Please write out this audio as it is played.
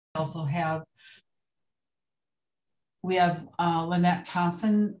also have Lynette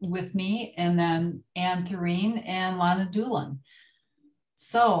Thompson with me, and then Ann Thurine and Lana Doolin.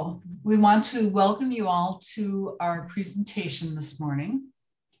 So we want to welcome you all to our presentation this morning.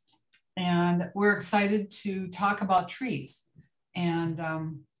 And we're excited to talk about trees. And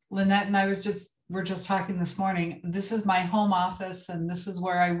Lynette and I were just talking this morning. This is my home office, and this is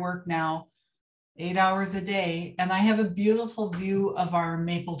where I work now, 8 hours a day. And I have a beautiful view of our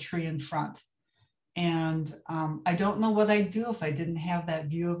maple tree in front. And I don't know what I'd do if I didn't have that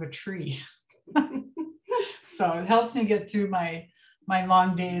view of a tree. So it helps me get through my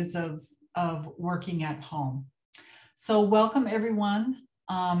long days of working at home. So welcome everyone.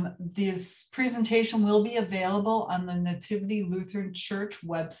 This presentation will be available on the Nativity Lutheran Church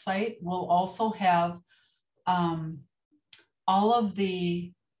website. We'll also have all of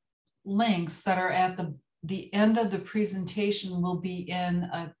the links that are at the end of the presentation will be in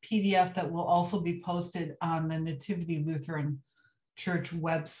a PDF that will also be posted on the Nativity Lutheran Church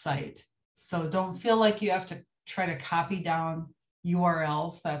website. So don't feel like you have to try to copy down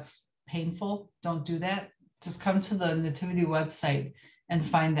URLs. That's painful. Don't do that. Just come to the Nativity website and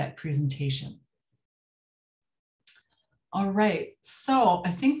find that presentation. All right, so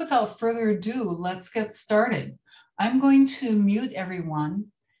I think without further ado, let's get started. I'm going to mute everyone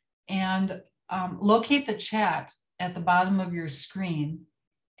and locate the chat at the bottom of your screen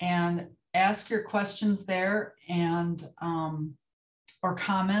and ask your questions there and or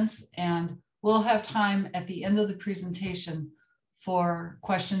comments, and we'll have time at the end of the presentation for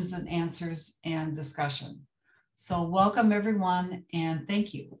questions and answers and discussion. So welcome everyone, and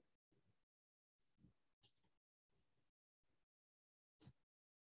thank you.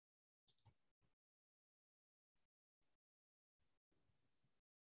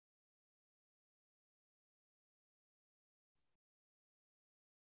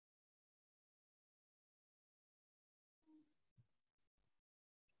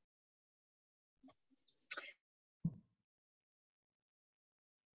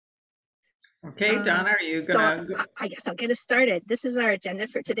 Okay, Donna, are you gonna? So I guess I'll get us started. This is our agenda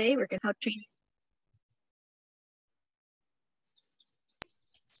for today. We're gonna how trees.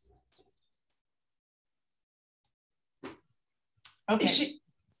 Okay.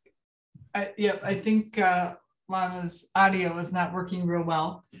 I think Lana's audio is not working real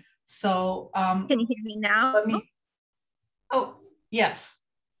well. So can you hear me now? Oh, yes.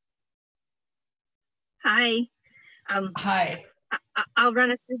 Hi. Hi. I'll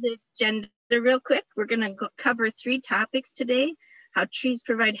run us through the agenda real quick. We're going to cover 3 topics today: how trees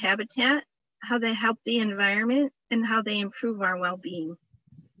provide habitat, how they help the environment, and how they improve our well-being.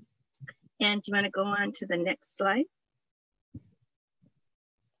 And do you want to go on to the next slide?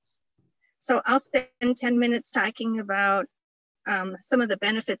 So I'll spend 10 minutes talking about some of the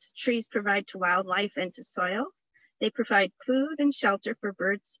benefits trees provide to wildlife and to soil. They provide food and shelter for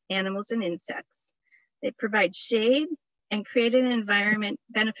birds, animals, and insects. They provide shade and create an environment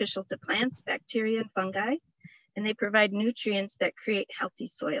beneficial to plants, bacteria, and fungi. And they provide nutrients that create healthy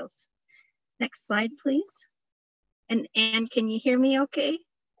soils. Next slide, please. And can you hear me okay?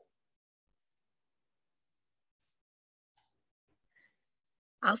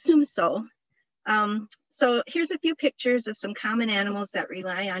 I'll assume so. So here's a few pictures of some common animals that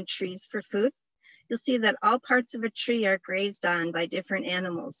rely on trees for food. You'll see that all parts of a tree are grazed on by different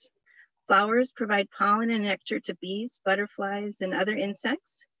animals. Flowers provide pollen and nectar to bees, butterflies, and other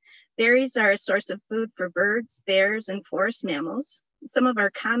insects. Berries are a source of food for birds, bears, and forest mammals. Some of our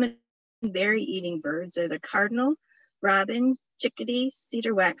common berry-eating birds are the cardinal, robin, chickadee,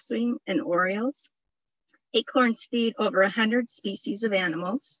 cedar waxwing, and orioles. Acorns feed over 100 species of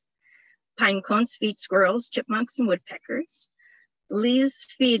animals. Pine cones feed squirrels, chipmunks, and woodpeckers. Leaves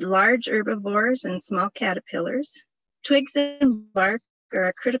feed large herbivores and small caterpillars. Twigs and bark are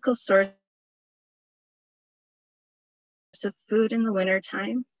a critical source of food in the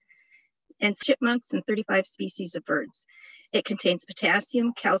wintertime, and chipmunks and 35 species of birds. It contains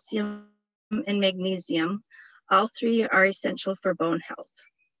potassium, calcium, and magnesium. All 3 are essential for bone health.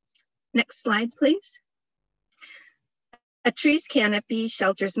 Next slide, please. A tree's canopy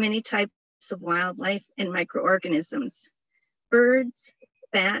shelters many types of wildlife and microorganisms. Birds,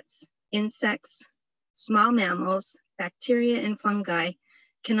 bats, insects, small mammals, bacteria, and fungi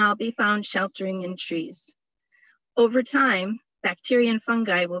can all be found sheltering in trees. Over time, bacteria and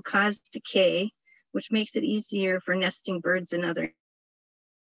fungi will cause decay, which makes it easier for nesting birds and other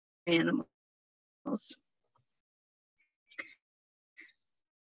animals.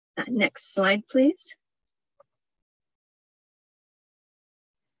 Next slide, please.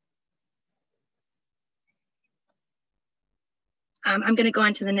 I'm going to go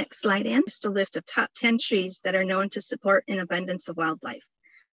on to the next slide, and just a list of top 10 trees that are known to support an abundance of wildlife.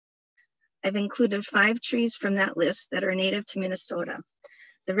 I've included 5 trees from that list that are native to Minnesota.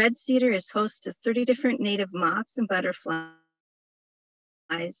 The red cedar is host to 30 different native moths and butterflies,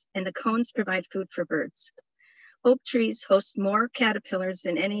 and the cones provide food for birds. Oak trees host more caterpillars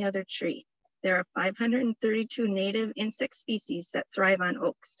than any other tree. There are 532 native insect species that thrive on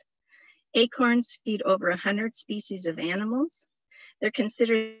oaks. Acorns feed over 100 species of animals. They're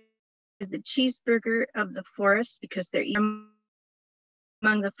considered the cheeseburger of the forest because they're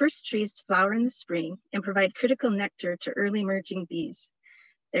among the first trees to flower in the spring and provide critical nectar to early emerging bees.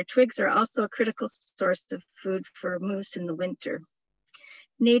 Their twigs are also a critical source of food for moose in the winter.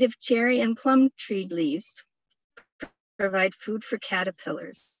 Native cherry and plum tree leaves provide food for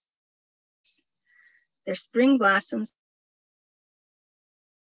caterpillars. Their spring blossoms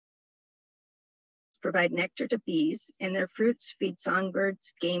provide nectar to bees, and their fruits feed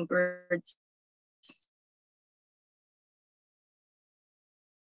songbirds, game birds,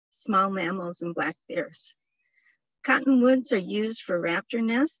 small mammals, and black bears. Cottonwoods are used for raptor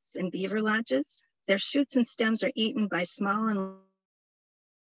nests and beaver lodges. Their shoots and stems are eaten by small and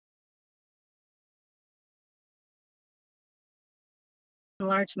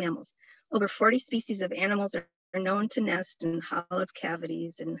large mammals. Over 40 species of animals are known to nest in hollowed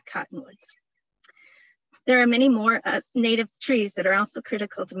cavities in cottonwoods. There are many more native trees that are also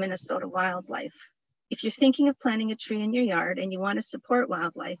critical to Minnesota wildlife. If you're thinking of planting a tree in your yard and you want to support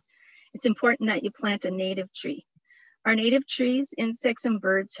wildlife, it's important that you plant a native tree. Our native trees, insects, and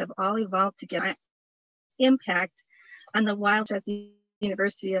birds have all evolved to get impact on the wildlife at the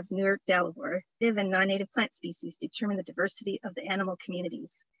University of Newark, Delaware. Native and non-native plant species determine the diversity of the animal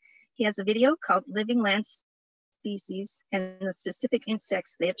communities. He has a video called Living Land Species and the specific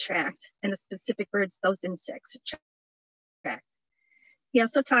insects they attract and the specific birds those insects attract. He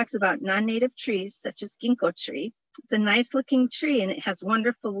also talks about non-native trees such as ginkgo tree. It's a nice looking tree and it has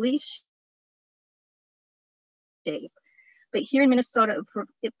wonderful leaf shape. But here in Minnesota,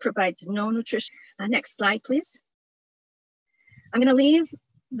 it provides no nutrition. Next slide, please. I'm going to leave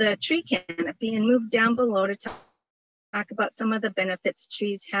the tree canopy and move down below to talk about some of the benefits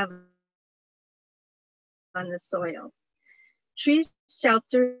trees have on the soil. Trees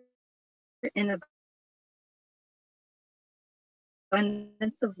shelter an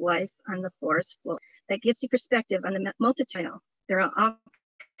abundance of life on the forest floor. That gives you perspective on the multitude. There are all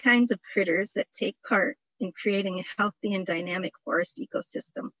kinds of critters that take part in creating a healthy and dynamic forest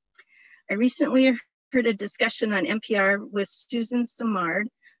ecosystem. I recently heard a discussion on NPR with Susan Simard,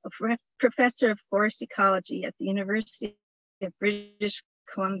 a professor of forest ecology at the University of British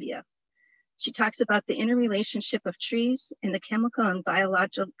Columbia. She talks about the interrelationship of trees and the chemical and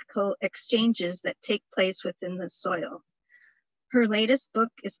biological exchanges that take place within the soil. Her latest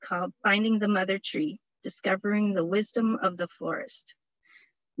book is called Finding the Mother Tree, Discovering the Wisdom of the Forest.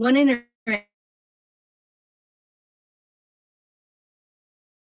 One interaction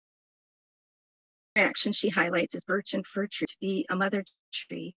she highlights is birch and fir tree to be a mother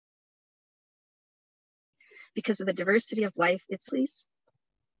tree because of the diversity of life it leaves.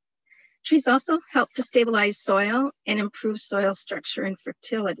 Trees also help to stabilize soil and improve soil structure and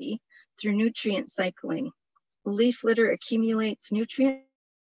fertility through nutrient cycling. Leaf litter accumulates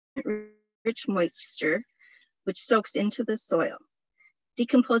nutrient-rich moisture, which soaks into the soil.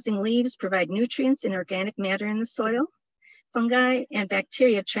 Decomposing leaves provide nutrients and organic matter in the soil. Fungi and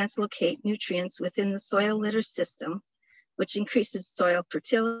bacteria translocate nutrients within the soil litter system, which increases soil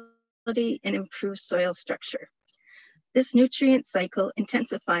fertility and improves soil structure. This nutrient cycle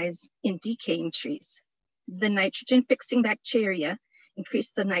intensifies in decaying trees. The nitrogen-fixing bacteria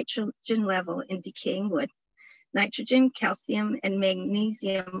increase the nitrogen level in decaying wood. Nitrogen, calcium, and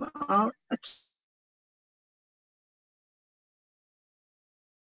magnesium all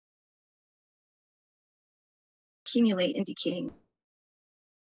accumulate in decaying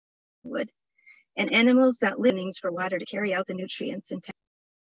wood, and animals that live for water to carry out the nutrients. And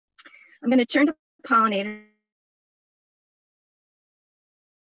I'm going to turn to pollinators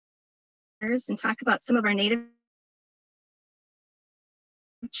and talk about some of our native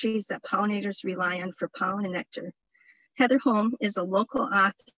trees that pollinators rely on for pollen and nectar. Heather Holm is a local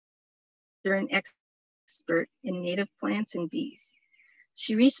author and expert in native plants and bees.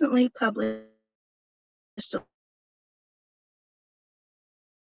 She recently published a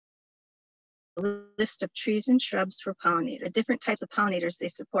list of trees and shrubs for pollinators, different types of pollinators they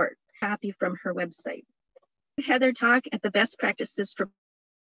support. Copy from her website. Heather talk at the Best Practices for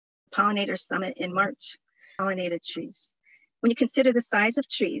Pollinator Summit in March. Pollinated trees. When you consider the size of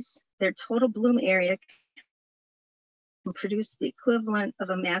trees, their total bloom area can produce the equivalent of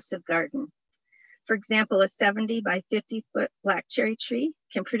a massive garden. For example, a 70 by 50 foot black cherry tree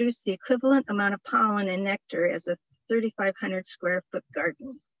can produce the equivalent amount of pollen and nectar as a 3,500 square foot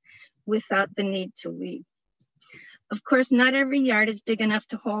garden without the need to weed. Of course, not every yard is big enough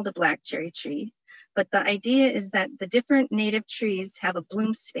to hold a black cherry tree, but the idea is that the different native trees have a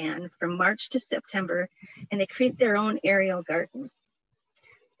bloom span from March to September, and they create their own aerial garden.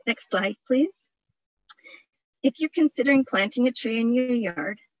 Next slide, please. If you're considering planting a tree in your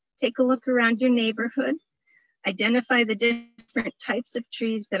yard, take a look around your neighborhood, identify the different types of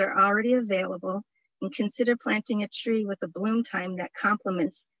trees that are already available, and consider planting a tree with a bloom time that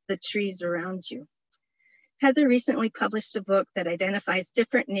complements the trees around you. Heather recently published a book that identifies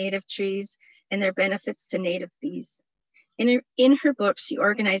different native trees and their benefits to native bees. In her book, she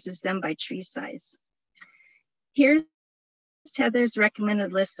organizes them by tree size. Here's Heather's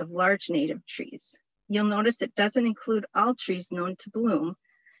recommended list of large native trees. You'll notice it doesn't include all trees known to bloom.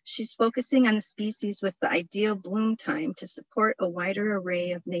 She's focusing on the species with the ideal bloom time to support a wider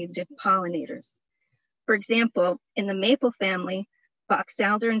array of native pollinators. For example, in the maple family, box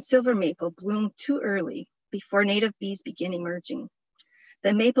elder and silver maple bloom too early before native bees begin emerging.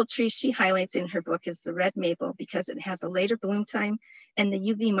 The maple tree she highlights in her book is the red maple because it has a later bloom time and the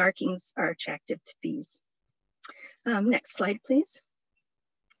UV markings are attractive to bees. Next slide, please.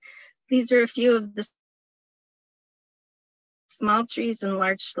 These are a few of the small trees and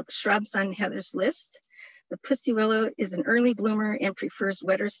large shrubs on Heather's list. The pussy willow is an early bloomer and prefers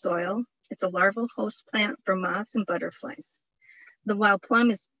wetter soil. It's a larval host plant for moths and butterflies. The wild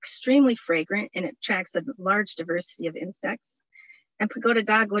plum is extremely fragrant and it attracts a large diversity of insects. And pagoda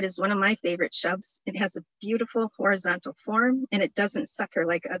dogwood is one of my favorite shrubs. It has a beautiful horizontal form and it doesn't sucker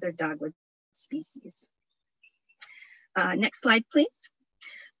like other dogwood species. Next slide, please.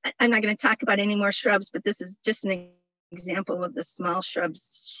 I'm not going to talk about any more shrubs, but this is just an example of the small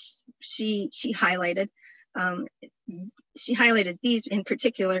shrubs she highlighted. She highlighted these in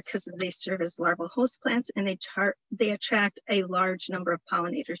particular because they serve as larval host plants and they attract a large number of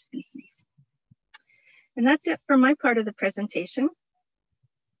pollinator species. And that's it for my part of the presentation.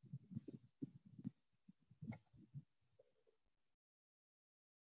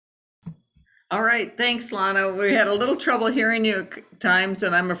 All right, thanks, Lana. We had a little trouble hearing you at times,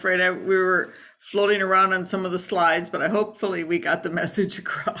 and I'm afraid we were floating around on some of the slides, but hopefully we got the message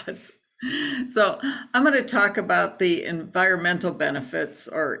across. So I'm going to talk about the environmental benefits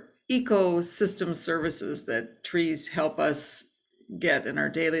or ecosystem services that trees help us get in our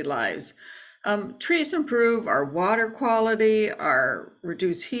daily lives. Trees improve our water quality,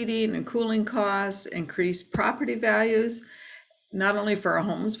 reduce heating and cooling costs, increase property values, not only for our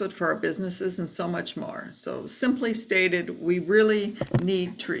homes, but for our businesses and so much more. So simply stated, we really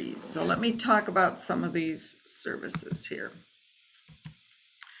need trees. So let me talk about some of these services here.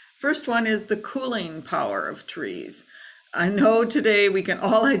 First one is the cooling power of trees. I know today we can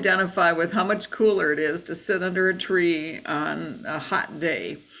all identify with how much cooler it is to sit under a tree on a hot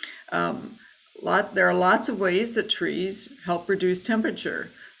day. There are lots of ways that trees help reduce temperature.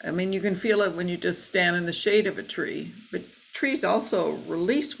 I mean, you can feel it when you just stand in the shade of a tree, but trees also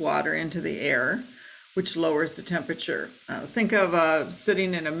release water into the air, which lowers the temperature. Think of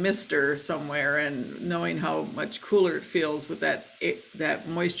sitting in a mister somewhere and knowing how much cooler it feels with that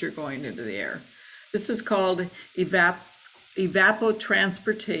moisture going into the air. This is called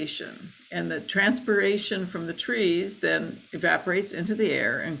evapotranspiration, and the transpiration from the trees then evaporates into the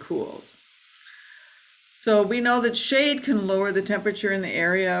air and cools. So we know that shade can lower the temperature in the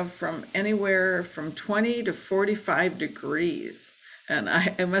area from anywhere from 20 to 45 degrees. And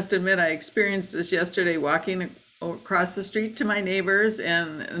I must admit, I experienced this yesterday walking across the street to my neighbors,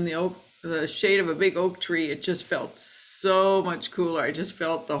 and in the shade of a big oak tree, it just felt so much cooler. I just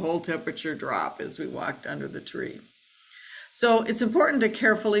felt the whole temperature drop as we walked under the tree. So it's important to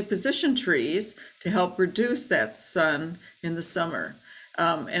carefully position trees to help reduce that sun in the summer.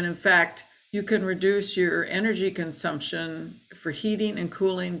 And in fact, you can reduce your energy consumption for heating and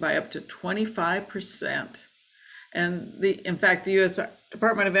cooling by up to 25%. And in fact, the U.S.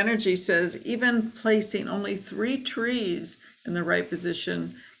 Department of Energy says even placing only 3 trees in the right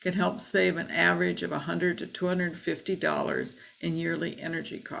position can help save an average of $100 to $250 in yearly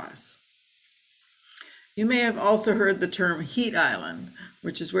energy costs. You may have also heard the term heat island,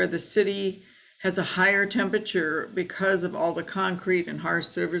 which is where the city has a higher temperature because of all the concrete and harsh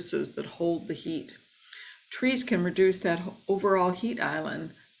surfaces that hold the heat. Trees can reduce that overall heat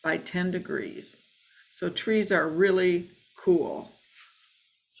island by 10 degrees. So trees are really cool.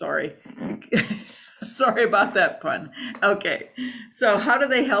 Sorry. Sorry about that pun. Okay, so how do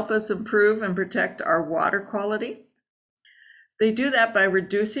they help us improve and protect our water quality? They do that by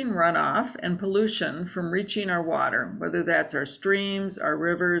reducing runoff and pollution from reaching our water, whether that's our streams, our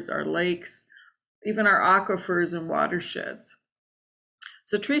rivers, our lakes, even our aquifers and watersheds.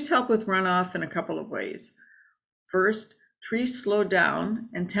 So trees help with runoff in a couple of ways. First, trees slow down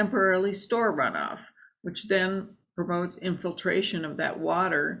and temporarily store runoff, which then promotes infiltration of that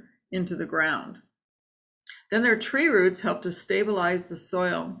water into the ground. Then their tree roots help to stabilize the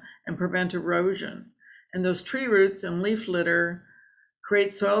soil and prevent erosion. And those tree roots and leaf litter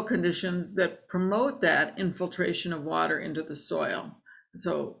create soil conditions that promote that infiltration of water into the soil.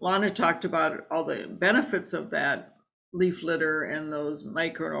 So Lana talked about all the benefits of that leaf litter and those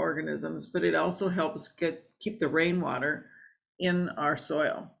microorganisms, but it also helps keep the rainwater in our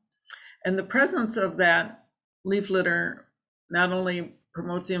soil. And the presence of that leaf litter not only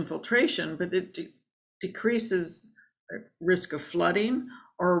promotes infiltration, but it decreases risk of flooding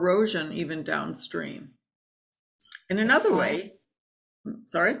or erosion even downstream. And another way,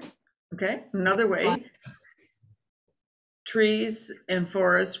 another way, trees and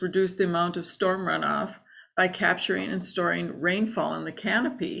forests reduce the amount of storm runoff by capturing and storing rainfall in the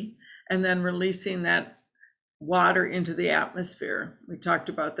canopy and then releasing that water into the atmosphere. We talked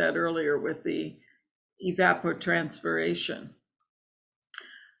about that earlier with the evapotranspiration.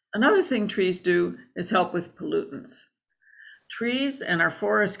 Another thing trees do is help with pollutants. Trees and our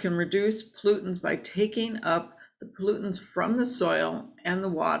forests can reduce pollutants by taking up the pollutants from the soil and the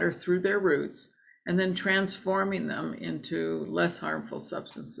water through their roots and then transforming them into less harmful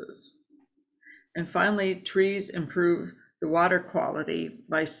substances. And finally, trees improve the water quality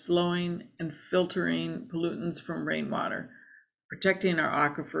by slowing and filtering pollutants from rainwater, protecting our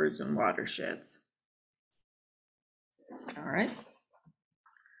aquifers and watersheds. All right.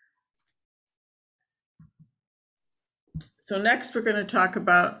 So next we're going to talk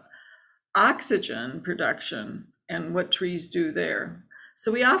about oxygen production and what trees do there.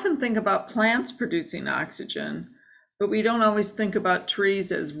 So we often think about plants producing oxygen, but we don't always think about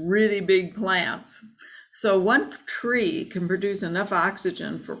trees as really big plants. So one tree can produce enough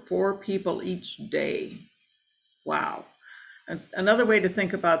oxygen for 4 people each day. Wow. Another way to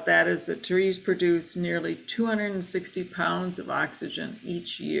think about that is that trees produce nearly 260 pounds of oxygen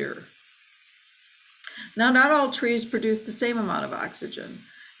each year. Now, not all trees produce the same amount of oxygen.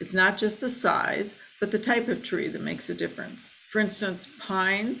 It's not just the size, but the type of tree that makes a difference. For instance,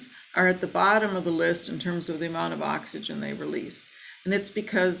 pines are at the bottom of the list in terms of the amount of oxygen they release. And it's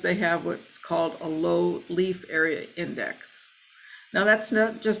because they have what's called a low leaf area index. Now, that's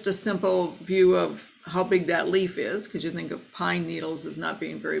not just a simple view of how big that leaf is, because you think of pine needles as not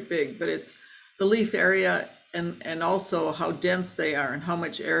being very big, but it's the leaf area and also how dense they are and how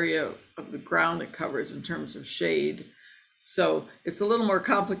much area of the ground it covers in terms of shade. So it's a little more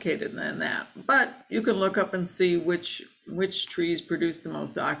complicated than that, but you can look up and see which trees produce the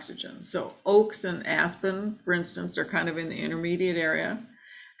most oxygen. So oaks and aspen, for instance, are kind of in the intermediate area.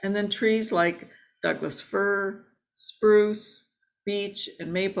 And then trees like Douglas fir, spruce, beech,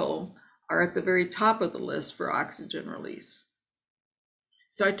 and maple are at the very top of the list for oxygen release.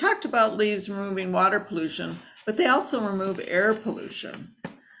 So I talked about leaves removing water pollution, but they also remove air pollution.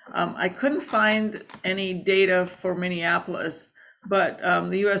 I couldn't find any data for Minneapolis, but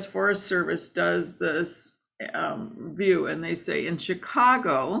the U.S. Forest Service does this view, and they say in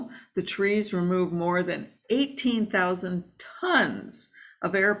Chicago, the trees remove more than 18,000 tons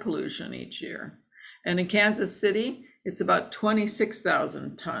of air pollution each year. And in Kansas City, it's about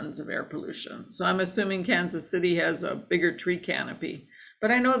 26,000 tons of air pollution. So I'm assuming Kansas City has a bigger tree canopy.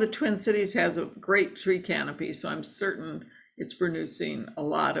 But I know the Twin Cities has a great tree canopy, so I'm certain it's producing a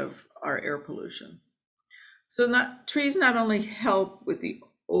lot of our air pollution. So trees not only help with the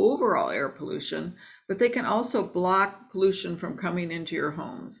overall air pollution, but they can also block pollution from coming into your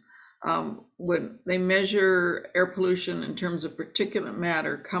homes. When they measure air pollution in terms of particulate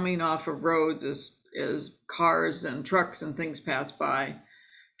matter coming off of roads as cars and trucks and things pass by,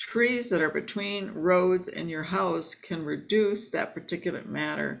 trees that are between roads and your house can reduce that particulate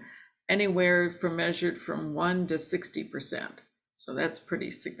matter anywhere from measured from 1 to 60%. So that's pretty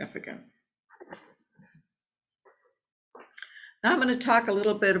significant. Now I'm going to talk a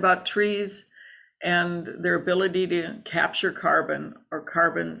little bit about trees and their ability to capture carbon or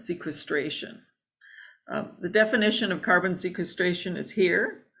carbon sequestration. The definition of carbon sequestration is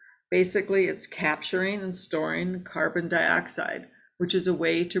here. Basically, it's capturing and storing carbon dioxide, which is a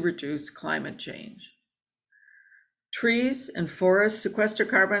way to reduce climate change. Trees and forests sequester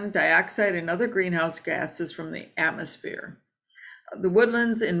carbon dioxide and other greenhouse gases from the atmosphere. The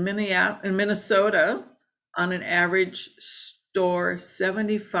woodlands in Minnesota, on an average, store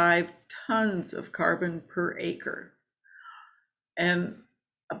 75 tons of carbon per acre. And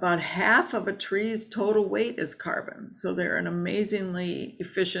about half of a tree's total weight is carbon. So they're an amazingly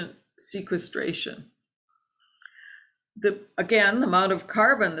efficient sequestration. Again, the amount of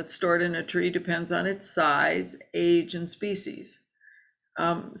carbon that's stored in a tree depends on its size, age, and species.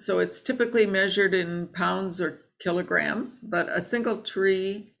 So it's typically measured in pounds or kilograms, but a single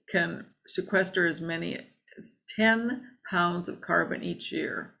tree can sequester as many as 10 pounds of carbon each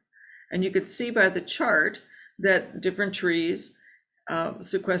year. And you could see by the chart that different trees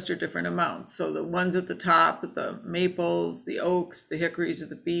sequester different amounts. So the ones at the top, the maples, the oaks, the hickories of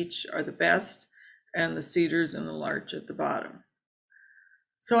the beech are the best, and the cedars and the larch at the bottom.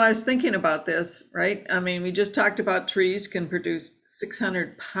 So I was thinking about this, right? I mean, we just talked about trees can produce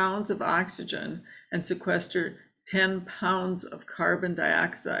 600 pounds of oxygen and sequester 10 pounds of carbon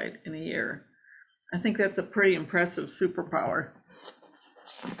dioxide in a year. I think that's a pretty impressive superpower.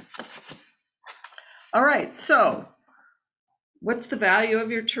 All right, so what's the value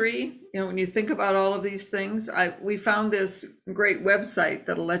of your tree? You know, when you think about all of these things, we found this great website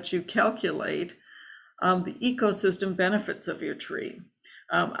that'll let you calculate the ecosystem benefits of your tree.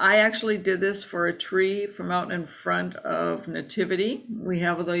 I actually did this for a tree from out in front of Nativity. We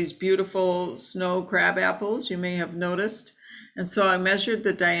have these beautiful snow crab apples, you may have noticed. And so I measured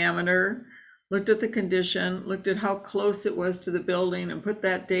the diameter, looked at the condition, looked at how close it was to the building, and put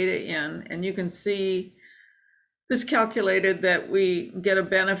that data in. And you can see this calculated that we get a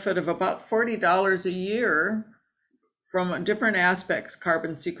benefit of about $40 a year from different aspects: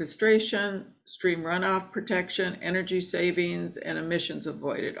 carbon sequestration, stream runoff protection, energy savings, and emissions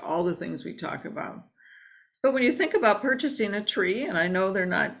avoided, all the things we talk about. But when you think about purchasing a tree, and I know they're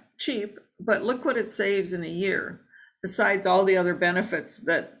not cheap, but look what it saves in a year, besides all the other benefits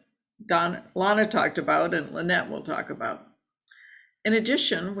that Lana talked about and Lynette will talk about. In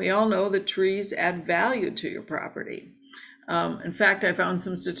addition, we all know that trees add value to your property. In fact, I found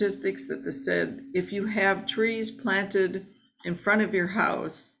some statistics that said if you have trees planted in front of your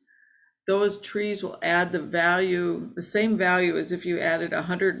house, those trees will add the same value as if you added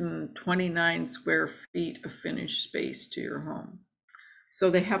 129 square feet of finished space to your home. So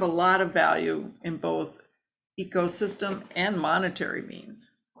they have a lot of value in both ecosystem and monetary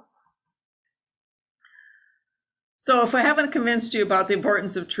means. So if I haven't convinced you about the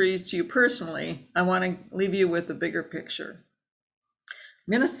importance of trees to you personally, I want to leave you with the bigger picture.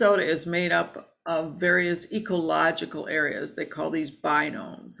 Minnesota is made up of various ecological areas. They call these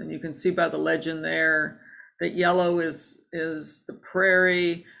binomes. And you can see by the legend there that yellow is the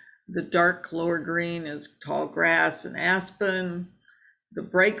prairie, the dark lower green is tall grass and aspen, the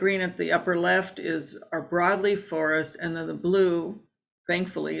bright green at the upper left is our broadleaf forest, and then the blue,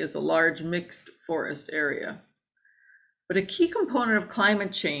 thankfully, is a large mixed forest area. But a key component of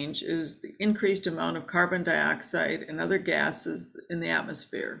climate change is the increased amount of carbon dioxide and other gases in the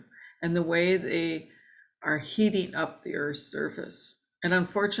atmosphere and the way they are heating up the Earth's surface. And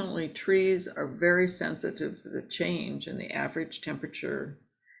unfortunately, trees are very sensitive to the change in the average temperature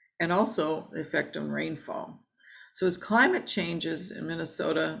and also the effect on rainfall. So as climate changes in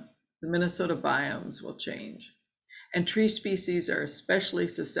Minnesota, the Minnesota biomes will change. And tree species are especially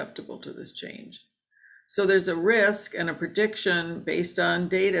susceptible to this change. So there's a risk and a prediction based on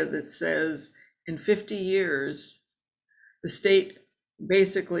data that says in 50 years, the state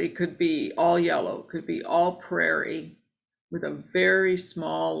basically could be all yellow, could be all prairie with a very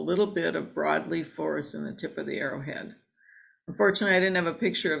small little bit of broadleaf forest in the tip of the arrowhead. Unfortunately, I didn't have a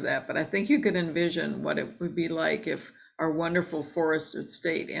picture of that, but I think you could envision what it would be like if our wonderful forested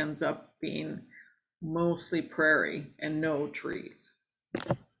state ends up being mostly prairie and no trees.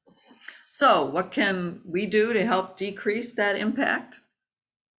 So what can we do to help decrease that impact?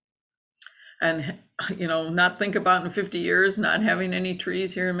 And, you know, not think about in 50 years not having any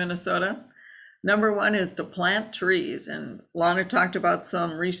trees here in Minnesota. Number one is to plant trees. And Lana talked about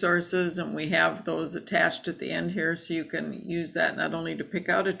some resources, and we have those attached at the end here, so you can use that not only to pick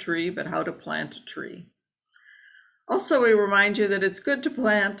out a tree, but how to plant a tree. Also, we remind you that it's good to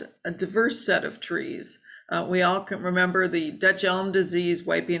plant a diverse set of trees. We all can remember the Dutch elm disease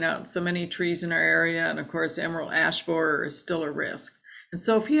wiping out so many trees in our area, and of course, emerald ash borer is still a risk. And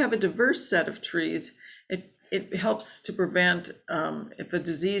so if you have a diverse set of trees, it helps to prevent, if a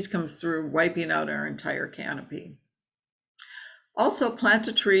disease comes through, wiping out our entire canopy. Also, plant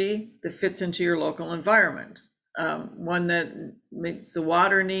a tree that fits into your local environment, one that meets the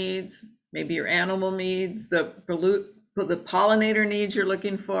water needs, maybe your animal needs, the pollinator needs you're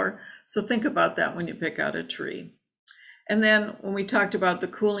looking for. So think about that when you pick out a tree. And then when we talked about the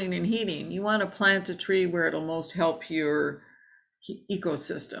cooling and heating, you want to plant a tree where it'll most help your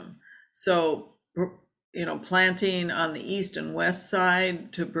ecosystem. So planting on the east and west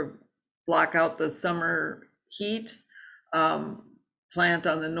side to block out the summer heat. Plant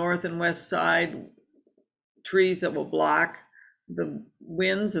on the north and west side trees that will block the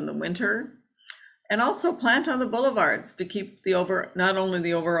winds in the winter. And also plant on the boulevards to keep not only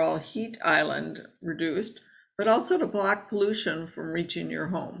the overall heat island reduced, but also to block pollution from reaching your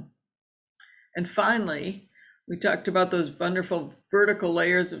home. And finally, we talked about those wonderful vertical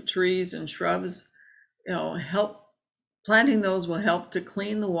layers of trees and shrubs. Planting those will help to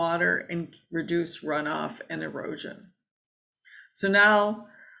clean the water and reduce runoff and erosion. So now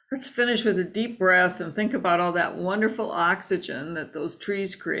let's finish with a deep breath and think about all that wonderful oxygen that those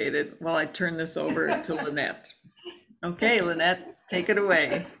trees created while I turn this over to Lynette. Okay, Lynette, take it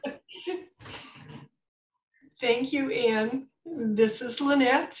away. Thank you, Anne. This is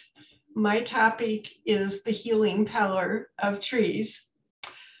Lynette. My topic is the healing power of trees.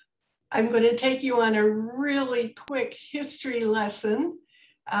 I'm going to take you on a really quick history lesson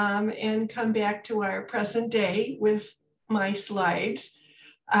and come back to our present day with my slides.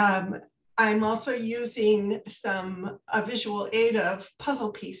 I'm also using a visual aid of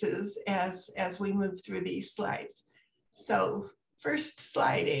puzzle pieces as we move through these slides. So first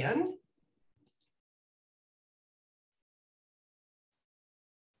slide, Anne.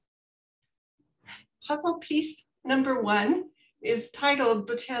 Puzzle piece number 1 is titled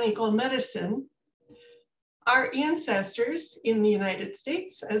Botanical Medicine. Our ancestors in the United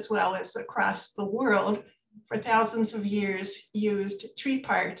States, as well as across the world, for thousands of years used tree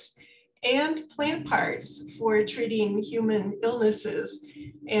parts and plant parts for treating human illnesses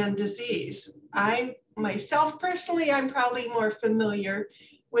and disease. I myself personally, I'm probably more familiar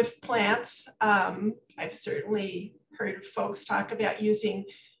with plants. I've certainly heard folks talk about using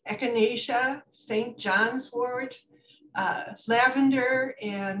echinacea, St. John's wort, lavender,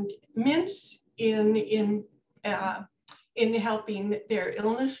 and mints in helping their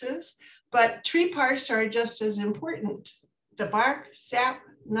illnesses. But tree parts are just as important. The bark, sap,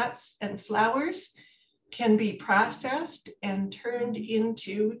 nuts, and flowers can be processed and turned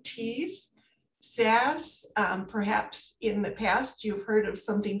into teas, salves. Perhaps in the past you've heard of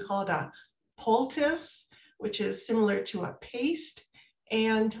something called a poultice, which is similar to a paste,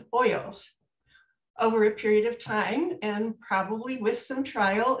 and oils. Over a period of time, and probably with some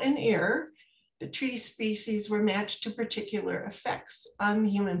trial and error, the tree species were matched to particular effects on the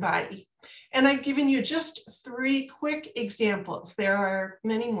human body. And I've given you just 3 quick examples. There are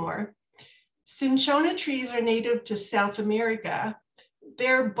many more. Cinchona trees are native to South America.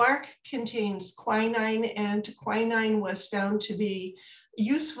 Their bark contains quinine, and quinine was found to be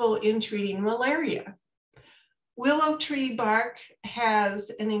useful in treating malaria. Willow tree bark has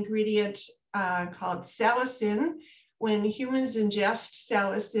an ingredient called salicin. When humans ingest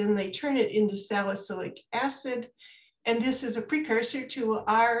salicin, they turn it into salicylic acid, and this is a precursor to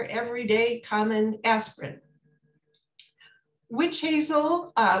our everyday common aspirin. Witch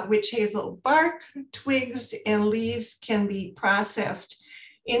hazel bark, twigs, and leaves can be processed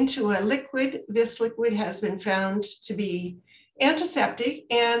into a liquid. This liquid has been found to be antiseptic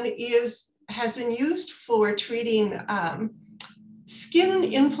and has been used for treating skin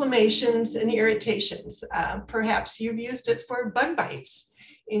inflammations and irritations. Perhaps you've used it for bug bites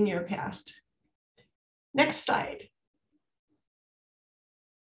in your past. Next slide.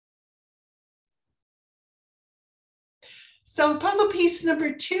 So puzzle piece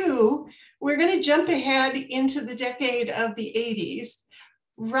number 2, we're going to jump ahead into the decade of the 80s.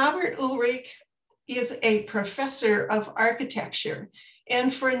 Robert Ulrich is a professor of architecture,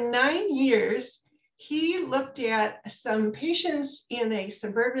 and for 9 years, he looked at some patients in a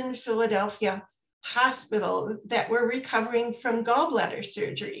suburban Philadelphia hospital that were recovering from gallbladder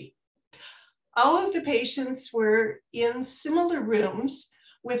surgery. All of the patients were in similar rooms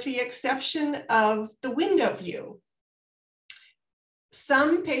with the exception of the window view.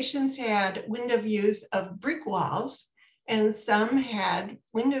 Some patients had window views of brick walls, and some had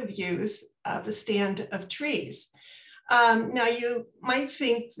window views of a stand of trees. Now you might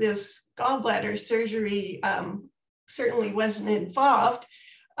think this gallbladder surgery certainly wasn't involved,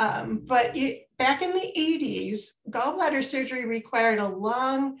 but back in the 80s, gallbladder surgery required a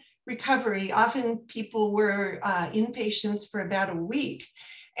long recovery. Often people were inpatients for about a week.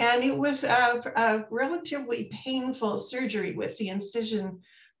 And it was a relatively painful surgery with the incision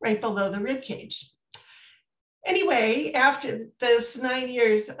right below the rib cage. Anyway, after this 9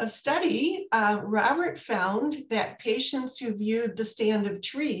 years of study, Robert found that patients who viewed the stand of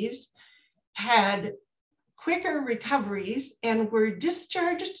trees had quicker recoveries and were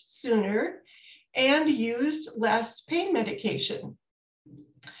discharged sooner and used less pain medication.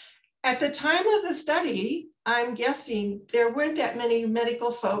 At the time of the study, I'm guessing there weren't that many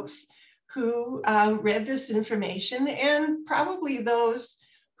medical folks who read this information, and probably those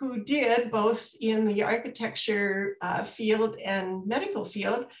who did, both in the architecture field and medical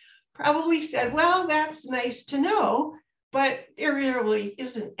field, probably said, well, that's nice to know, but there really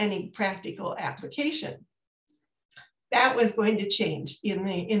isn't any practical application. That was going to change in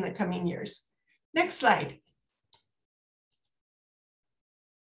the coming years. Next slide.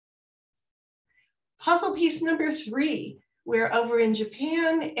 Puzzle piece number 3, we're over in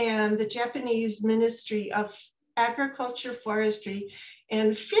Japan, and the Japanese Ministry of Agriculture, Forestry,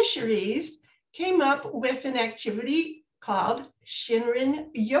 and Fisheries came up with an activity called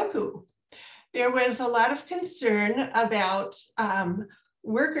Shinrin Yoku. There was a lot of concern about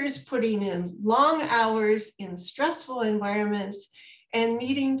workers putting in long hours in stressful environments and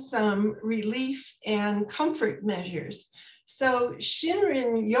needing some relief and comfort measures. So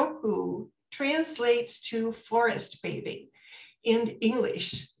Shinrin Yoku translates to forest bathing in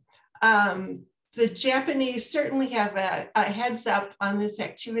English. The Japanese certainly have a heads up on this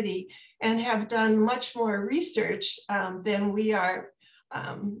activity and have done much more research than we are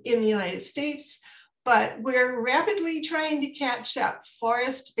in the United States, but we're rapidly trying to catch up.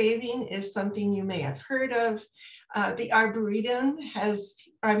 Forest bathing is something you may have heard of. The Arboretum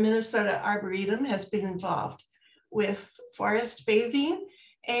our Minnesota Arboretum has been involved with forest bathing,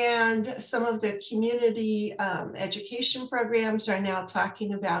 and some of the community education programs are now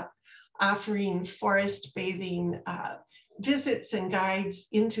talking about offering forest bathing visits and guides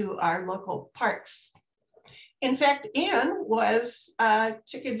into our local parks. In fact, Anne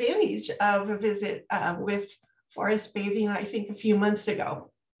took advantage of a visit with forest bathing, I think, a few months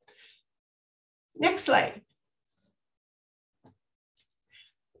ago. Next slide.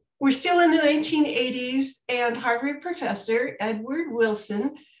 We're still in the 1980s, and Harvard professor Edward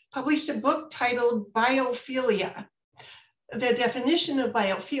Wilson published a book titled Biophilia. The definition of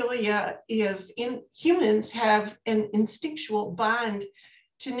biophilia is humans have an instinctual bond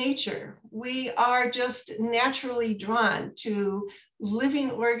to nature. We are just naturally drawn to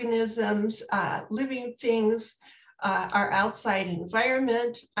living organisms, living things, our outside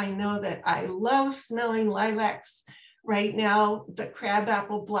environment. I know that I love smelling lilacs. Right now, the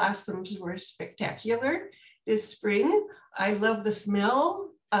crabapple blossoms were spectacular this spring. I love the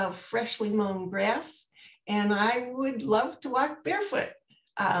smell of freshly mown grass, and I would love to walk barefoot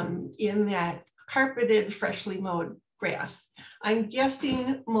in that carpeted, freshly mowed grass. I'm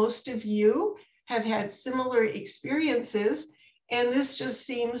guessing most of you have had similar experiences, and this just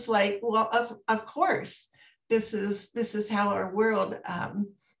seems like, well, of course, this is how our world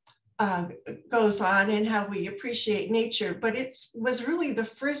goes on and how we appreciate nature. But it was really the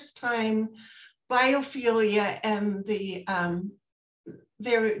first time biophilia and it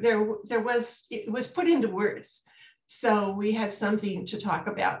was put into words. So we had something to talk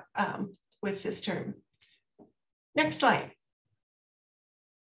about with this term. Next slide.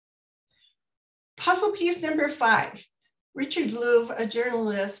 Puzzle piece number 5. Richard Louv, a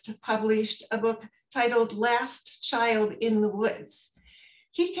journalist, published a book titled Last Child in the Woods.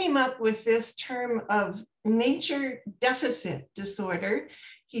 He came up with this term of nature deficit disorder.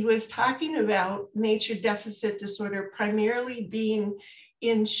 He was talking about nature deficit disorder primarily being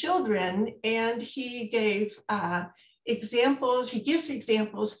in children, and he gave examples. He gives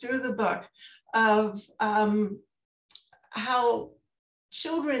examples through the book of how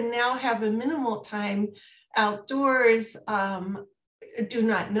children now have a minimal time outdoors, do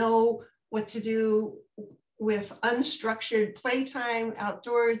not know what to do with unstructured playtime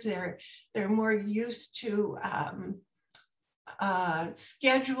outdoors. They're more used to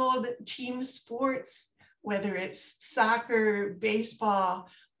scheduled team sports, whether it's soccer, baseball,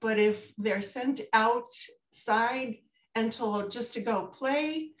 but if they're sent outside and told just to go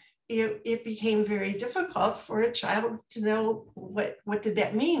play, it became very difficult for a child to know what did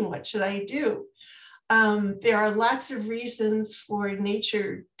that mean? What should I do? There are lots of reasons for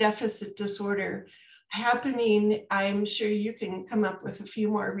nature deficit disorder happening. I'm sure you can come up with a few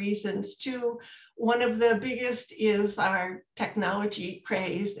more reasons too. One of the biggest is our technology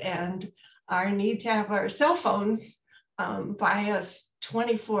craze and our need to have our cell phones by us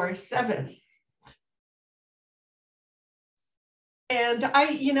 24/7. And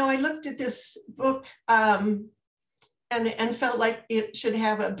I looked at this book and felt like it should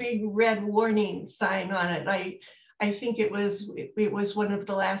have a big red warning sign on it. I think it was one of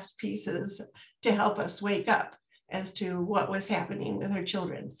the last pieces to help us wake up as to what was happening with our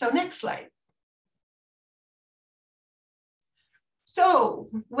children. So next slide. So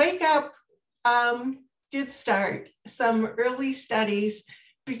Wake Up did start some early studies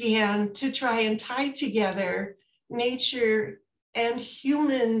began to try and tie together nature and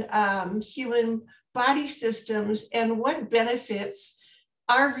human body systems and what benefits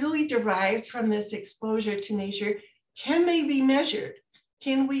are really derived from this exposure to nature. Can they be measured?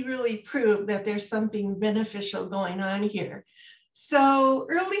 Can we really prove that there's something beneficial going on here? So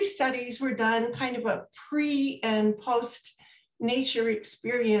early studies were done, kind of a pre and post nature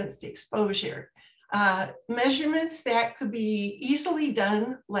experienced exposure. Measurements that could be easily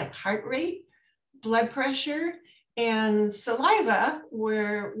done, like heart rate, blood pressure, and saliva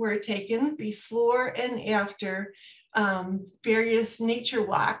were taken before and after various nature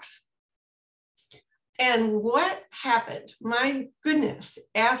walks. And what happened? My goodness,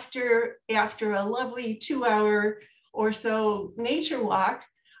 after a lovely 2-hour or so nature walk,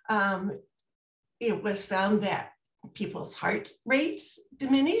 it was found that people's heart rates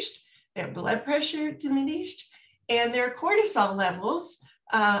diminished, their blood pressure diminished, and their cortisol levels,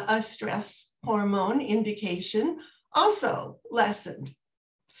 a stress hormone indication, also lessened.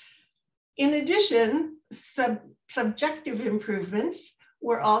 In addition, subjective improvements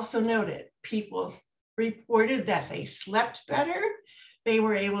were also noted. People reported that they slept better, they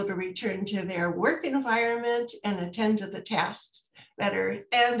were able to return to their work environment and attend to the tasks better,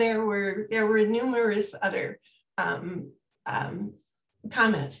 and there were numerous other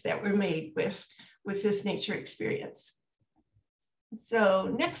comments that were made with this nature experience.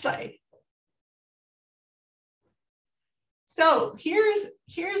 So next slide. So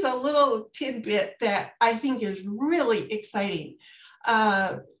here's a little tidbit that I think is really exciting.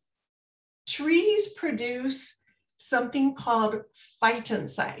 Trees produce something called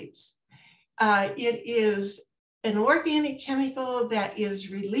phytoncides. It is an organic chemical that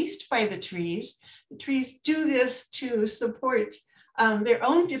is released by the trees. The trees do this to support their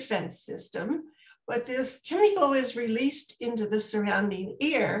own defense system, but this chemical is released into the surrounding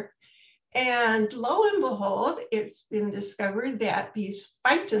air. And lo and behold, it's been discovered that these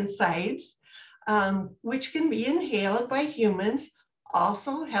phytoncides, which can be inhaled by humans,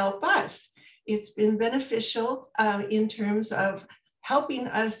 also help us. It's been beneficial in terms of helping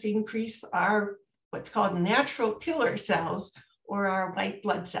us increase our what's called natural killer cells, or our white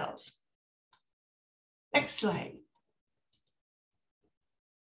blood cells. Next slide.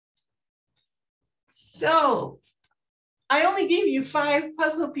 So I only gave you 5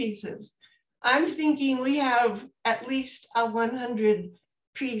 puzzle pieces. I'm thinking we have at least a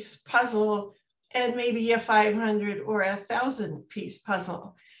 100-piece puzzle and maybe a 500 or 1,000-piece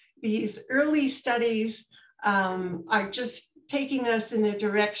puzzle. These early studies are just taking us in a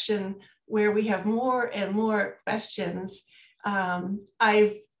direction where we have more and more questions.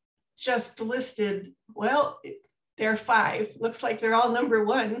 I've just listed, well, there are 5. Looks like they're all number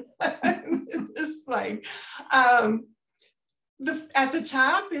 1 this slide. At the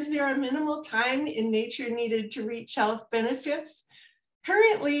top, is there a minimal time in nature needed to reach health benefits?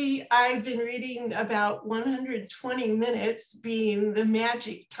 Currently, I've been reading about 120 minutes being the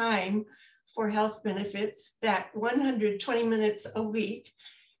magic time for health benefits, that 120 minutes a week.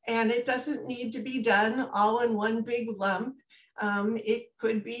 And it doesn't need to be done all in one big lump. It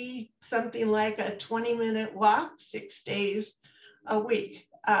could be something like a 20-minute walk, 6 days a week.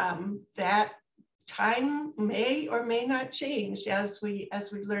 That time may or may not change as we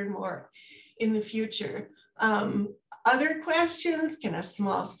learn more in the future. Other questions: can a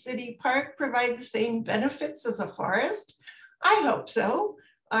small city park provide the same benefits as a forest? I hope so.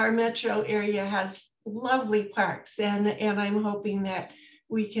 Our metro area has lovely parks, and I'm hoping that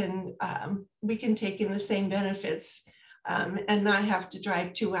we can take in the same benefits and not have to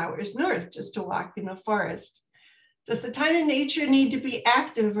drive 2 hours north just to walk in a forest. Does the time in nature need to be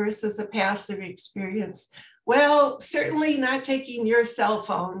active versus a passive experience? Well, certainly not taking your cell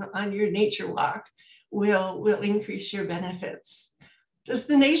phone on your nature walk will increase your benefits. Does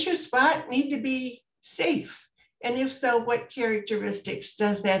the nature spot need to be safe? And if so, what characteristics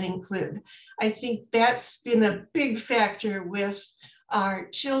does that include? I think that's been a big factor with our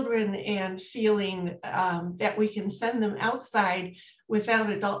children, and feeling that we can send them outside without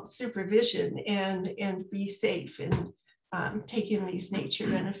adult supervision and be safe in taking these nature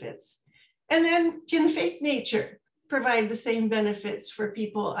benefits. And then, can fake nature provide the same benefits for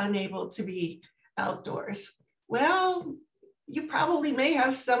people unable to be outdoors? Well, you probably may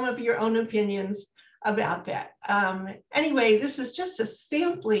have some of your own opinions about that. Anyway, this is just a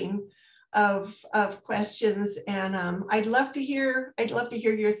sampling of questions, and I'd love to hear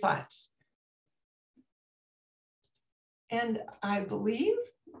your thoughts. And I believe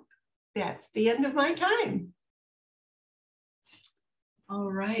that's the end of my time.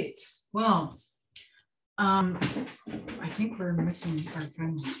 All right. Well, I think we're missing our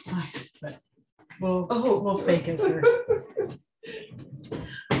final slide, but we'll fake it here.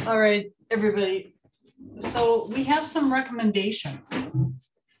 All right, everybody. So we have some recommendations.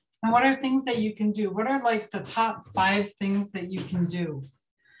 And what are things that you can do? What are like the top 5 things that you can do?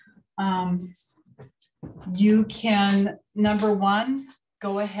 You can, number 1,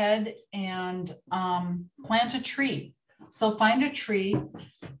 go ahead and plant a tree. So find a tree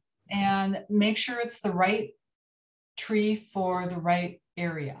and make sure it's the right tree for the right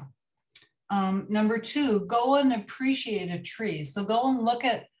area. Number 2, go and appreciate a tree. So go and look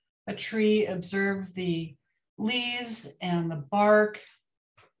at a tree, observe the leaves and the bark,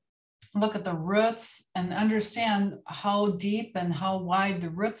 look at the roots and understand how deep and how wide the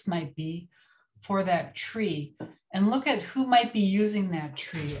roots might be for that tree. And look at who might be using that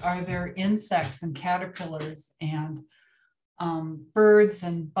tree. Are there insects and caterpillars and birds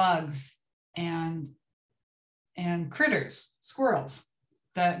and bugs and critters, squirrels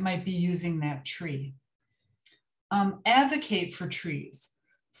that might be using that tree? Advocate for trees.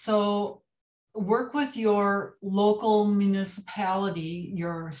 So work with your local municipality,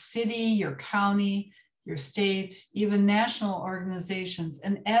 your city, your county, your state, even national organizations,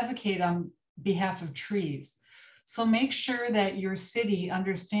 and advocate on behalf of trees. So make sure that your city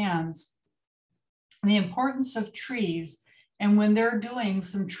understands the importance of trees, and when they're doing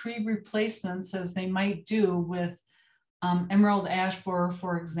some tree replacements, as they might do with emerald ash borer,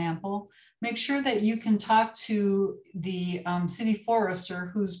 for example, make sure that you can talk to the city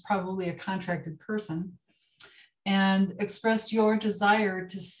forester, who's probably a contracted person, and express your desire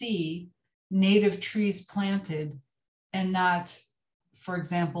to see native trees planted and not, for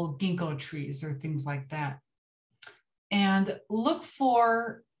example, ginkgo trees or things like that. And look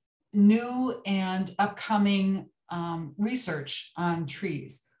for new and upcoming research on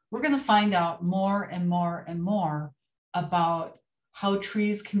trees. We're going to find out more and more and more about how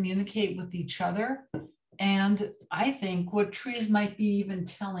trees communicate with each other, and I think what trees might be even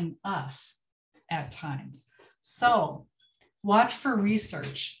telling us at times. So watch for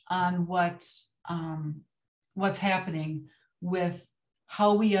research on what's happening with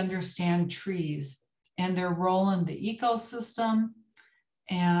how we understand trees and their role in the ecosystem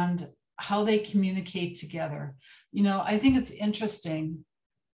and how they communicate together. You know, I think it's interesting,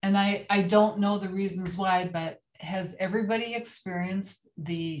 and I don't know the reasons why, but has everybody experienced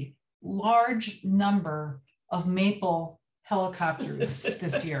the large number of maple helicopters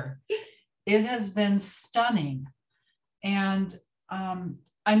this year? It has been stunning. And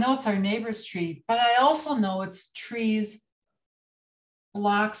I know it's our neighbor's tree, but I also know it's trees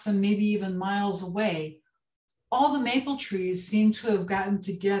blocks and maybe even miles away. All the maple trees seem to have gotten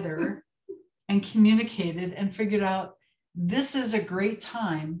together and communicated and figured out this is a great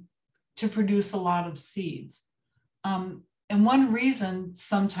time to produce a lot of seeds. And one reason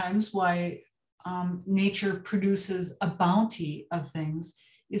sometimes why nature produces a bounty of things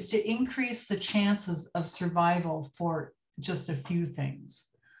is to increase the chances of survival for just a few things.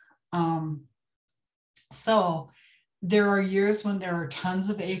 So there are years when there are tons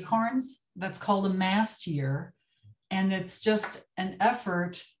of acorns. That's called a mast year. And it's just an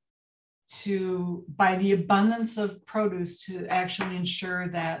effort to, by the abundance of produce, to actually ensure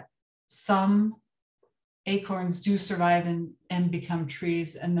that some acorns do survive and become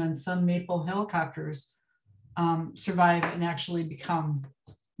trees, and then some maple helicopters survive and actually become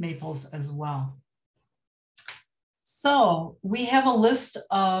maples as well. So we have a list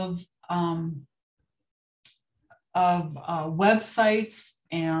of websites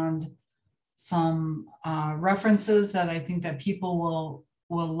and some references that I think that people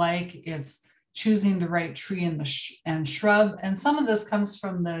will like. It's choosing the right tree and shrub, and some of this comes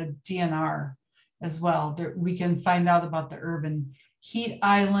from the DNR as well. We can find out about the urban heat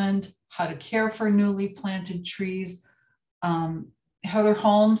island, how to care for newly planted trees. Heather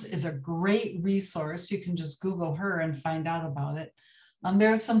Holmes is a great resource. You can just Google her and find out about it.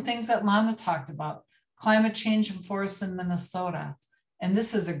 There's some things that Lana talked about, climate change and forests in Minnesota. And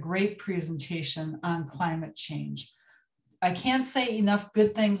this is a great presentation on climate change. I can't say enough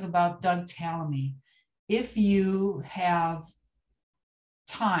good things about Doug Tallamy. If you have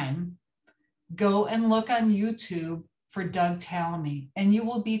time, go and look on YouTube for Doug Tallamy, and you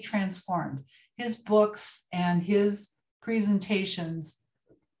will be transformed. His books and his presentations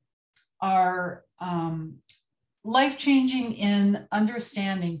are life-changing in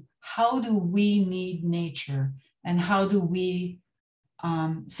understanding how do we need nature and how do we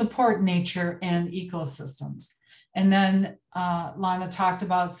support nature and ecosystems. And then Lana talked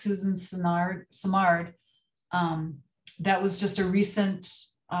about Susan Simard. That was just a recent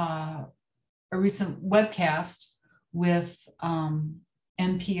recent webcast with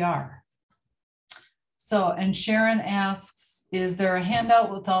NPR. So, and Sharon asks, is there a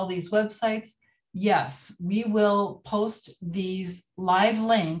handout with all these websites? Yes, we will post these live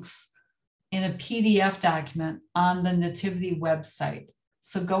links in a PDF document on the Nativity website.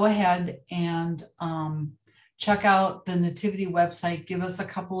 So go ahead and check out the Nativity website. Give us a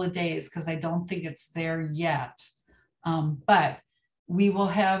couple of days because I don't think it's there yet. But we will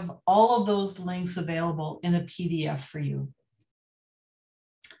have all of those links available in a PDF for you.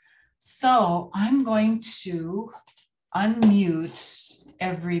 So I'm going to unmute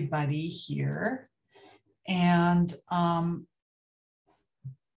everybody here, and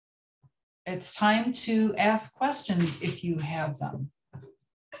it's time to ask questions if you have them.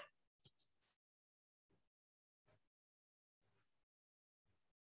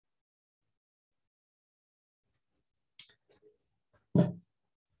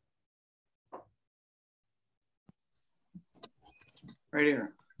 Right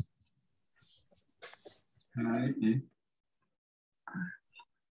here.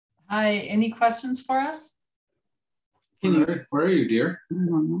 Hi, any questions for us? Where are you, dear? I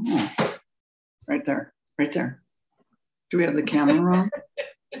don't know. Right there, right there. Do we have the camera on?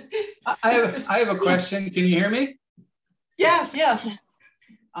 I have a question. Can you hear me? Yes. Yes.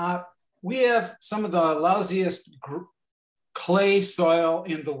 We have some of the lousiest clay soil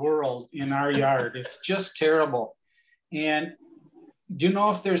in the world in our yard. It's just terrible. And do you know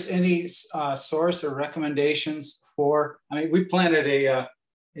if there's any source or recommendations for, I mean, we planted a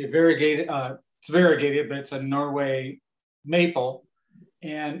variegated, it's variegated, but it's a Norway maple.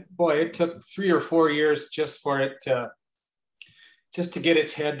 And boy, it took 3 or 4 years just for it to, just to get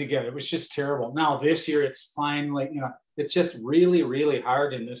its head together. It was just terrible. Now this year it's finally, you know, it's just really, really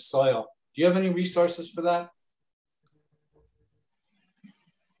hard in this soil. Do you have any resources for that?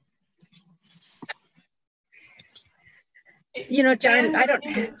 You know, John, I don't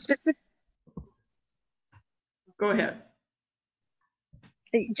specific. Go ahead.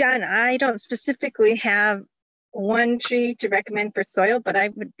 John, I don't specifically have one tree to recommend for soil, but I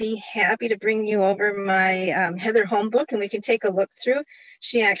would be happy to bring you over my Heather Home book and we can take a look through.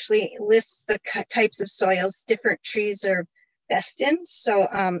 She actually lists the types of soils different trees are best in. So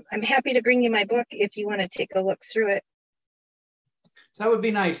I'm happy to bring you my book if you want to take a look through it. That would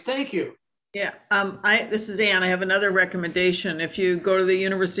be nice. Thank you. Yeah, this is Ann. I have another recommendation. If you go to the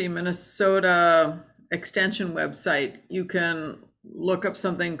University of Minnesota Extension website, you can look up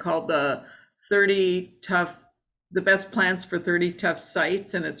something called the best plants for 30 tough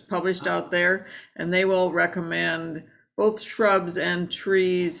sites, and it's published out there, and they will recommend both shrubs and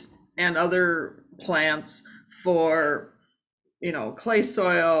trees and other plants for, you know, clay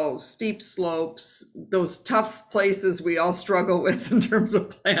soil, steep slopes, those tough places we all struggle with in terms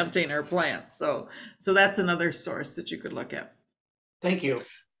of planting our plants. So that's another source that you could look at. Thank you.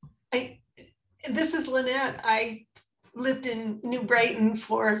 This is Lynette. I lived in New Brighton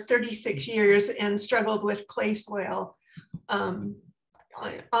for 36 years and struggled with clay soil on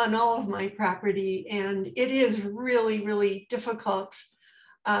all of my property. And it is really, really difficult.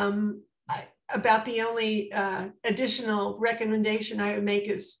 About the only additional recommendation I would make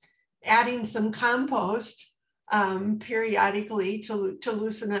is adding some compost periodically to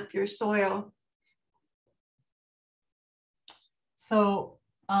loosen up your soil. So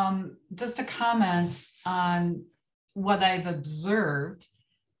just a comment on what I've observed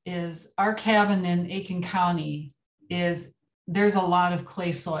is our cabin in Aiken County there's a lot of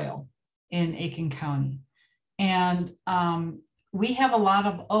clay soil in Aiken County. And we have a lot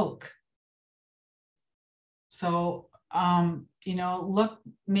of oak. So, you know, look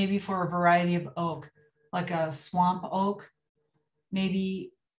maybe for a variety of oak, like a swamp oak,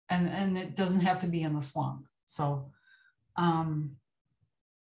 maybe, and it doesn't have to be in the swamp. So,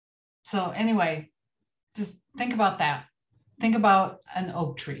 so anyway, just think about that. Think about an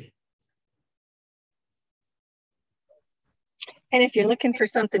oak tree. And if you're looking for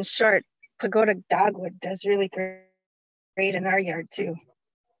something short, pagoda dogwood does really great in our yard too.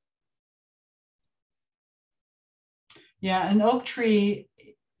 Yeah, an oak tree,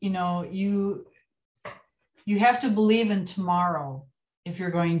 you know, you have to believe in tomorrow if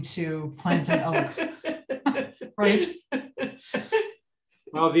you're going to plant an oak, right?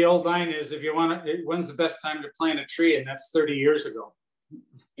 Well, the old line is, if you want to, when's the best time to plant a tree? And that's 30 years ago.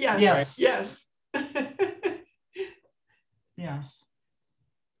 Yes, yes. Yes.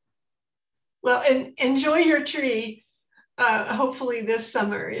 Well, and enjoy your tree. Hopefully this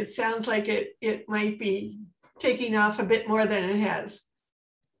summer. It sounds like it might be taking off a bit more than it has.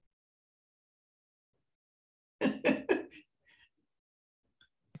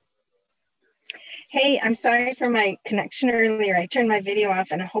 Hey, I'm sorry for my connection earlier. I turned my video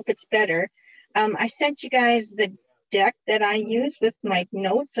off and I hope it's better. I sent you guys the deck that I use with my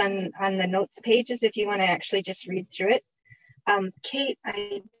notes on the notes pages if you want to actually just read through it. Kate,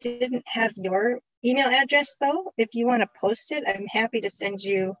 I didn't have your email address though. If you want to post it, I'm happy to send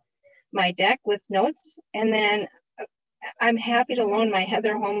you my deck with notes. And then I'm happy to loan my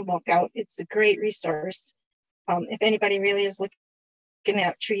Heather Home book out. It's a great resource if anybody really is looking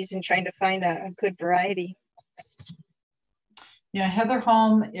at trees and trying to find a good variety. Yeah, Heather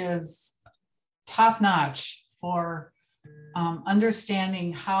Home is top notch for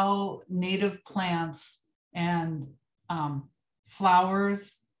understanding how native plants and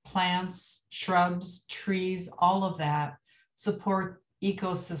flowers, plants, shrubs, trees, all of that support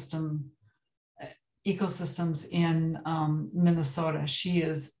ecosystems in Minnesota. She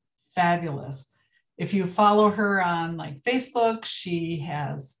is fabulous. If you follow her on like Facebook, she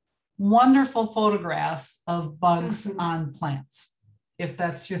has wonderful photographs of bugs on plants, if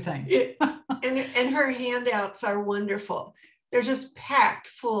that's your thing. And her handouts are wonderful. They're just packed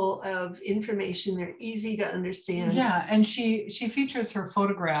full of information. They're easy to understand. Yeah, and she features her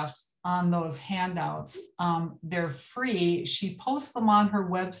photographs on those handouts. They're free. She posts them on her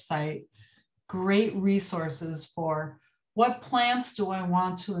website. Great resources for what plants do I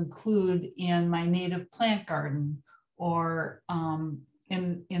want to include in my native plant garden, or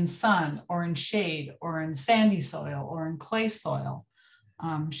in sun, or in shade, or in sandy soil, or in clay soil.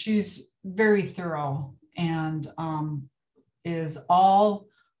 She's very thorough and she's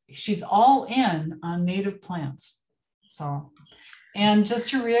all in on native plants. So, and just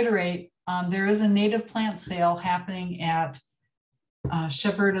to reiterate, there is a native plant sale happening at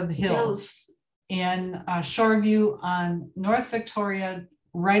Shepherd of the Hills in Shoreview on North Victoria,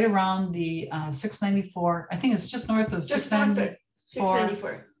 right around the 694. I think it's just north of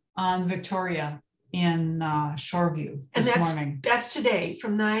 694 on Victoria in Shoreview this morning. That's today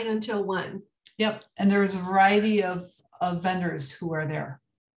from 9 until 1. Yep, and there's a variety of vendors who are there.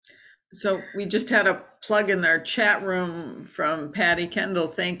 So we just had a plug in our chat room from Patty Kendall,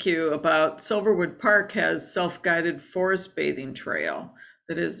 thank you, about Silverwood Park has self-guided forest bathing trail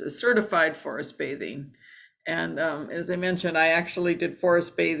that is a certified forest bathing. And as I mentioned, I actually did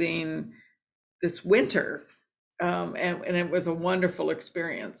forest bathing this winter, and it was a wonderful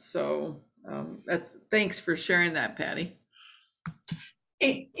experience. So thanks for sharing that, Patty.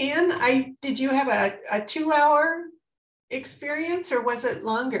 Anne, did you have a 2-hour experience, or was it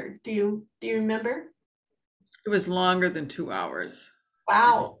longer? Do you remember? It was longer than 2 hours.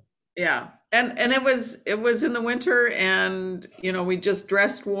 Wow. Yeah, and it was in the winter, and we just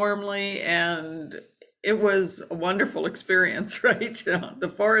dressed warmly, and it was a wonderful experience, right?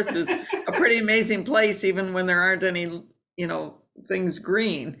 The forest is a pretty amazing place, even when there aren't any things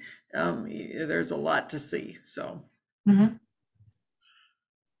green. There's a lot to see. So. Mm-hmm.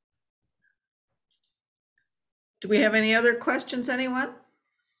 Do we have any other questions, anyone?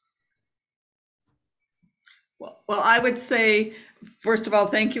 Well, I would say, first of all,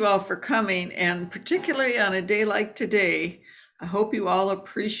 thank you all for coming, and particularly on a day like today, I hope you all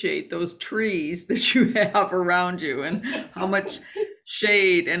appreciate those trees that you have around you and how much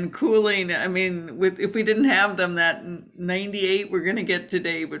shade and cooling. I mean, if we didn't have them, that 98 we're going to get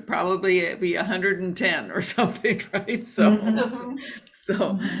today would probably be 110 or something, right?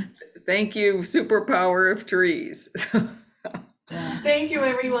 So, thank you, Superpower of Trees. Yeah. Thank you,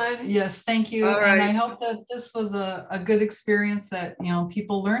 everyone. Yes, thank you. All right. And I hope that this was a good experience, that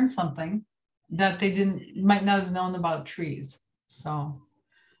people learned something that they might not have known about trees. So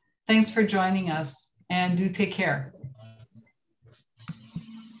thanks for joining us, and do take care.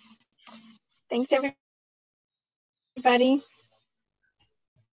 Thanks, everybody.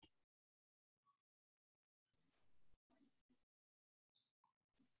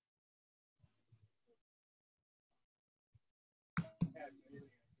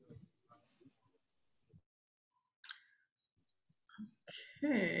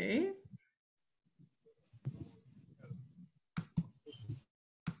 Okay.